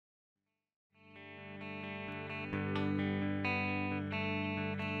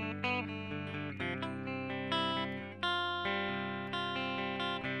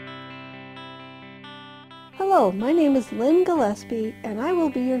Hello, my name is Lynn Gillespie, and I will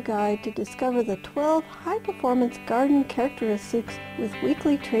be your guide to discover the 12 high-performance garden characteristics with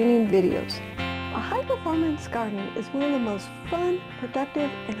weekly training videos. A high-performance garden is one of the most fun,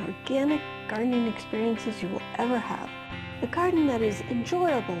 productive, and organic gardening experiences you will ever have. A garden that is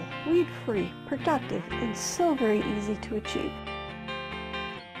enjoyable, weed-free, productive, and so very easy to achieve.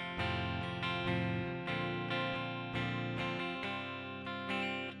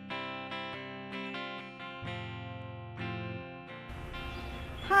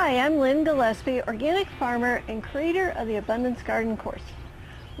 Hi, I'm Lynn Gillespie, organic farmer and creator of the Abundance Garden course.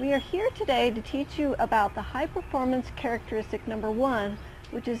 We are here today to teach you about the high performance characteristic number 1,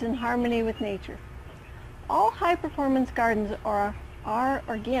 which is in harmony with nature. All high performance gardens are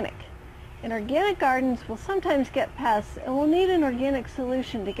organic, and organic gardens will sometimes get pests and will need an organic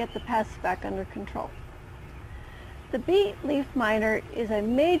solution to get the pests back under control. The beet leaf miner is a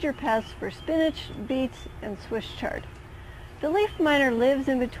major pest for spinach, beets, and Swiss chard. The leaf miner lives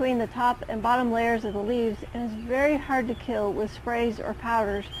in between the top and bottom layers of the leaves and is very hard to kill with sprays or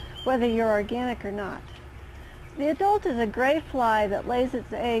powders, whether you're organic or not. The adult is a gray fly that lays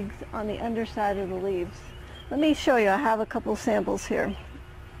its eggs on the underside of the leaves. Let me show you. I have a couple samples here.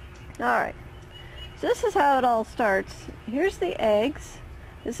 Alright, so this is how it all starts. Here's the eggs.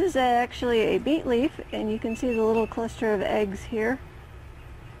 This is actually a beet leaf, and you can see the little cluster of eggs here.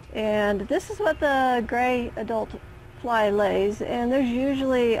 And this is what the gray adult fly lays, and there's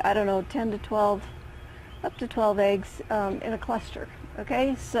usually, I don't know, 10 to 12, up to 12 eggs in a cluster.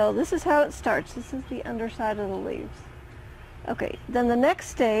 Okay, so this is how it starts. This is the underside of the leaves. Okay, then the next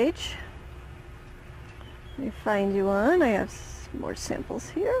stage, let me find you one. I have more samples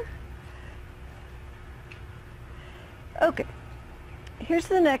here. Okay, here's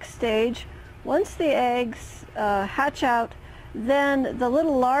the next stage. Once the eggs hatch out, then the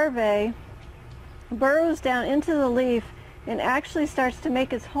little larvae burrows down into the leaf and actually starts to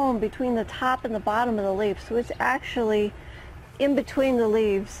make its home between the top and the bottom of the leaf. So it's actually in between the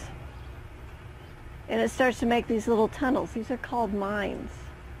leaves, and it starts to make these little tunnels. These are called mines.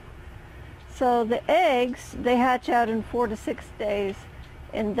 So the eggs, they hatch out in 4 to 6 days,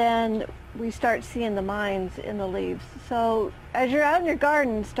 and then we start seeing the mines in the leaves. So as you're out in your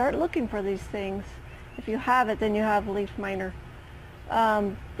garden, start looking for these things. If you have it, then you have a leaf miner.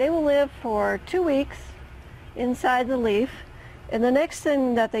 They will live for 2 weeks inside the leaf, and the next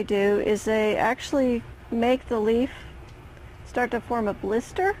thing that they do is they actually make the leaf start to form a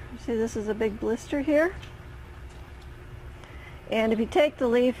blister. See, this is a big blister here, and if you take the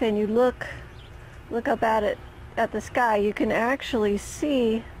leaf and you look up at it, at the sky, you can actually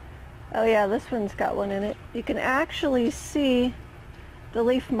see, oh yeah, this one's got one in it. You can actually see the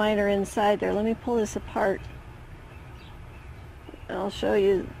leaf miner inside there. Let me pull this apart. I'll show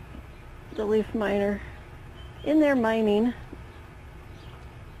you the leaf miner in there mining.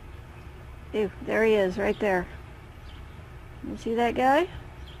 Ew, there he is right there. You see that guy?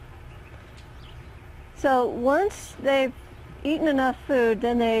 So once they've eaten enough food,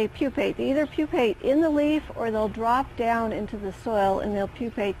 then they pupate. They either pupate in the leaf or they'll drop down into the soil and they'll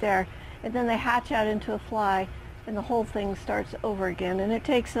pupate there. And then they hatch out into a fly and the whole thing starts over again. And it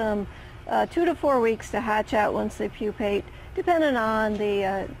takes them 2 to 4 weeks to hatch out once they pupate, depending on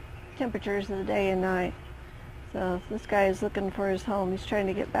the temperatures of the day and night. So this guy is looking for his home. He's trying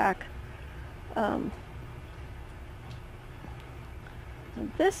to get back. On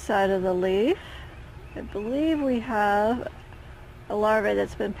this side of the leaf, I believe we have a larva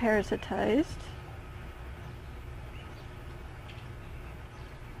that's been parasitized.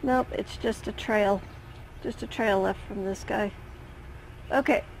 Nope, it's just a trail left from this guy.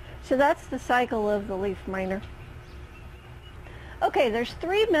 Okay, so that's the cycle of the leaf miner. Okay, there's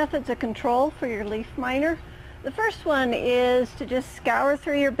 3 methods of control for your leaf miner. The first one is to just scour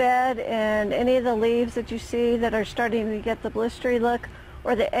through your bed, and any of the leaves that you see that are starting to get the blistery look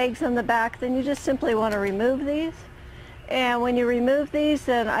or the eggs on the back, then you just simply want to remove these. And when you remove these,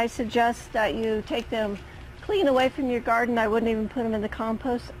 then I suggest that you take them clean away from your garden. I wouldn't even put them in the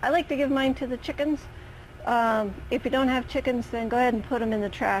compost. I like to give mine to the chickens. If you don't have chickens, then go ahead and put them in the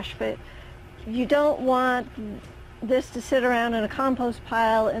trash. But you don't want this to sit around in a compost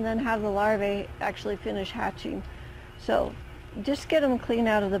pile and then have the larvae actually finish hatching. So just get them clean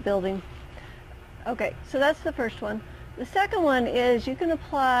out of the building. Okay, so that's the first one. The second one is you can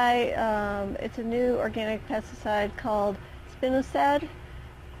apply, it's a new organic pesticide called spinosad,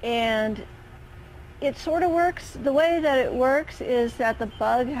 and it sort of works. The way that it works is that the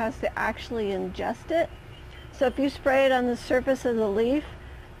bug has to actually ingest it. So if you spray it on the surface of the leaf,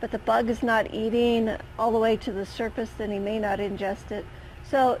 but the bug is not eating all the way to the surface, then he may not ingest it.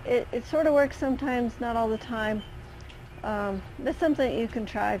 So it sort of works sometimes, not all the time. That's something that you can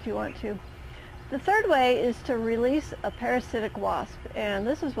try if you want to. The third way is to release a parasitic wasp, and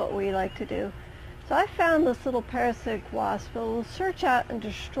this is what we like to do. So I found this little parasitic wasp that will search out and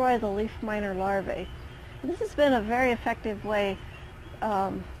destroy the Leafminer larvae. And this has been a very effective way, it's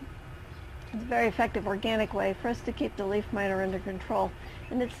a very effective organic way for us to keep the Leafminer under control.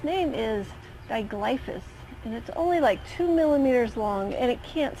 And its name is Diglyphus, and it's only like 2 millimeters long, and it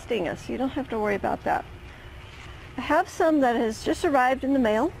can't sting us, so you don't have to worry about that. I have some that has just arrived in the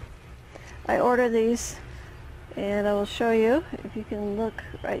mail. I order these, and I will show you. If you can look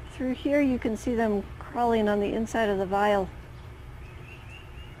right through here, you can see them crawling on the inside of the vial.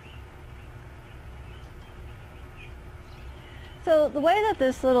 So the way that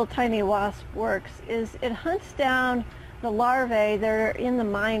this little tiny wasp works is it hunts down the larvae that are in the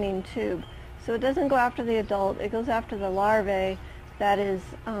mining tube. So it doesn't go after the adult, it goes after the larvae that is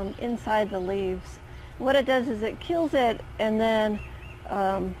inside the leaves. What it does is it kills it, and then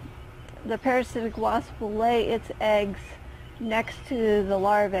the parasitic wasp will lay its eggs next to the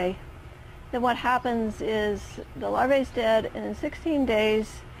larvae. Then what happens is the larvae is dead, and in 16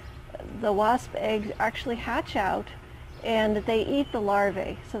 days the wasp eggs actually hatch out and they eat the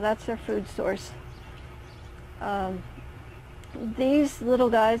larvae, so that's their food source. These little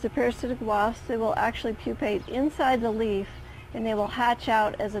guys, the parasitic wasps, they will actually pupate inside the leaf, and they will hatch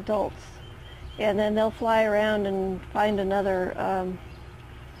out as adults, and then they'll fly around and find another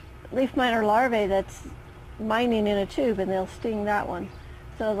Leafminer larvae that's mining in a tube, and they'll sting that one.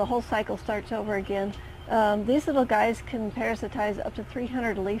 So the whole cycle starts over again. These little guys can parasitize up to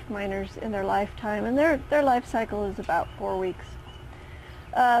 300 leaf miners in their lifetime, and their life cycle is about 4 weeks.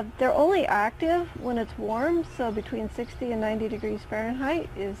 They're only active when it's warm, so between 60 and 90 degrees Fahrenheit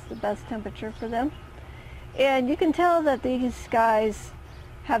is the best temperature for them. And you can tell that these guys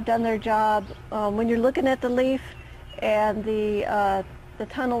have done their job when you're looking at the leaf and the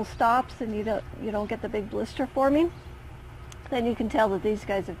tunnel stops and you don't get the big blister forming. Then you can tell that these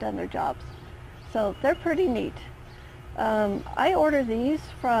guys have done their jobs. So they're pretty neat. I order these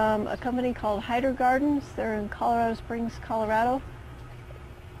from a company called Hydro Gardens. They're in Colorado Springs, Colorado.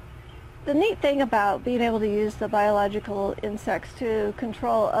 The neat thing about being able to use the biological insects to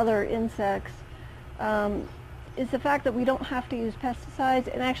control other insects is the fact that we don't have to use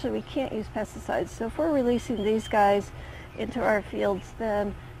pesticides, and actually we can't use pesticides. So if we're releasing these guys into our fields,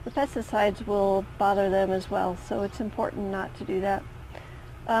 then the pesticides will bother them as well, so it's important not to do that.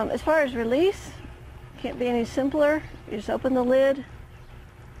 As far as release, can't be any simpler. You just open the lid,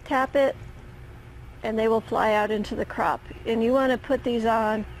 tap it, and they will fly out into the crop. And you want to put these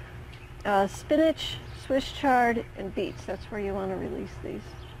on spinach, Swiss chard, and beets. That's where you want to release these.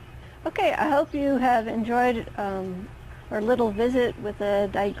 Okay, I hope you have enjoyed our little visit with the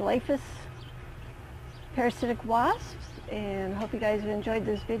Diglyphus parasitic wasps, and hope you guys have enjoyed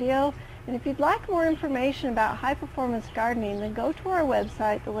this video. And if you'd like more information about high-performance gardening, then go to our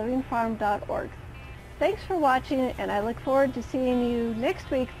website, thelivingfarm.org. Thanks for watching, and I look forward to seeing you next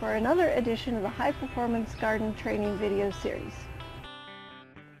week for another edition of the High Performance Garden Training video series.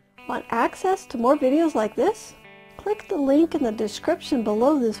 Want access to more videos like this? Click the link in the description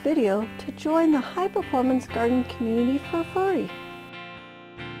below this video to join the High Performance Garden community for free.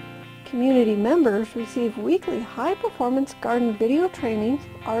 Community members receive weekly high-performance garden video trainings,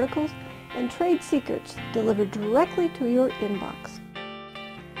 articles, and trade secrets delivered directly to your inbox.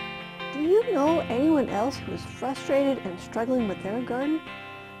 Do you know anyone else who is frustrated and struggling with their garden?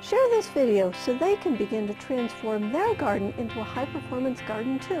 Share this video so they can begin to transform their garden into a high-performance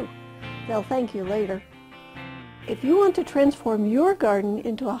garden too. They'll thank you later. If you want to transform your garden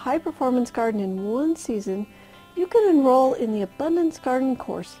into a high-performance garden in one season, you can enroll in the Abundance Garden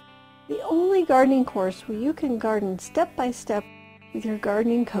course, the only gardening course where you can garden step by step with your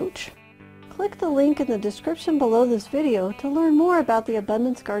gardening coach. Click the link in the description below this video to learn more about the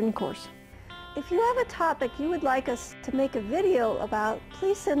Abundance Garden course. If you have a topic you would like us to make a video about,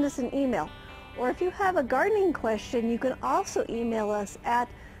 please send us an email. Or if you have a gardening question, you can also email us at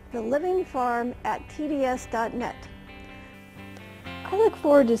thelivingfarm@tds.net. I look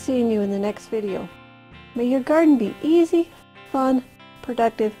forward to seeing you in the next video. May your garden be easy, fun,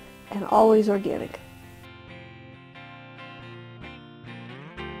 productive, and always organic.